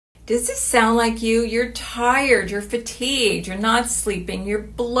Does this sound like you? You're tired, you're fatigued, you're not sleeping, you're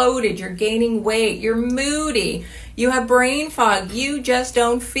bloated, you're gaining weight, you're moody, you have brain fog, you just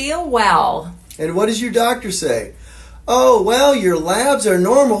don't feel well. And what does your doctor say? Oh, well, your labs are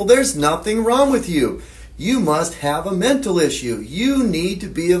normal. There's nothing wrong with you. You must have a mental issue. You need to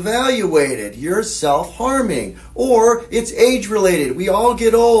be evaluated. You're self-harming. Or it's age-related. We all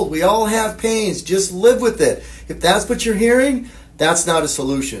get old. We all have pains. Just live with it. If that's what you're hearing, that's not a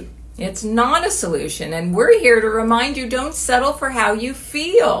solution. It's not a solution, and we're here to remind you, don't settle for how you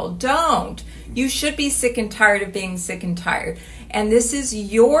feel. Don't. You should be sick and tired of being sick and tired. And this is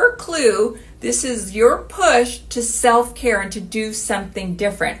your clue. This is your push to self-care and to do something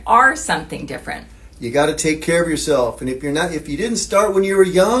different, or something different. You got to take care of yourself. And if you didn't start when you were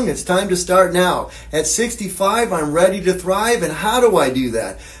young, it's time to start now. At 65, I'm ready to thrive. And how do I do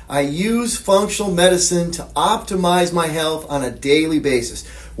that? I use functional medicine to optimize my health on a daily basis.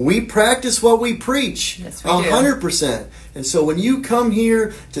 We practice what we preach. Yes, we do. 100%. And so when you come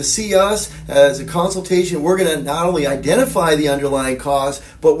here to see us as a consultation, we're going to not only identify the underlying cause,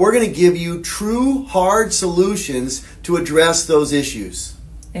 but we're going to give you true hard solutions to address those issues.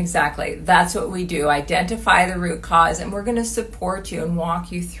 Exactly. That's what we do. Identify the root cause, and we're going to support you and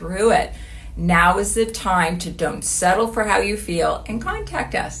walk you through it. Now is the time to don't settle for how you feel and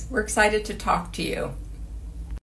contact us. We're excited to talk to you.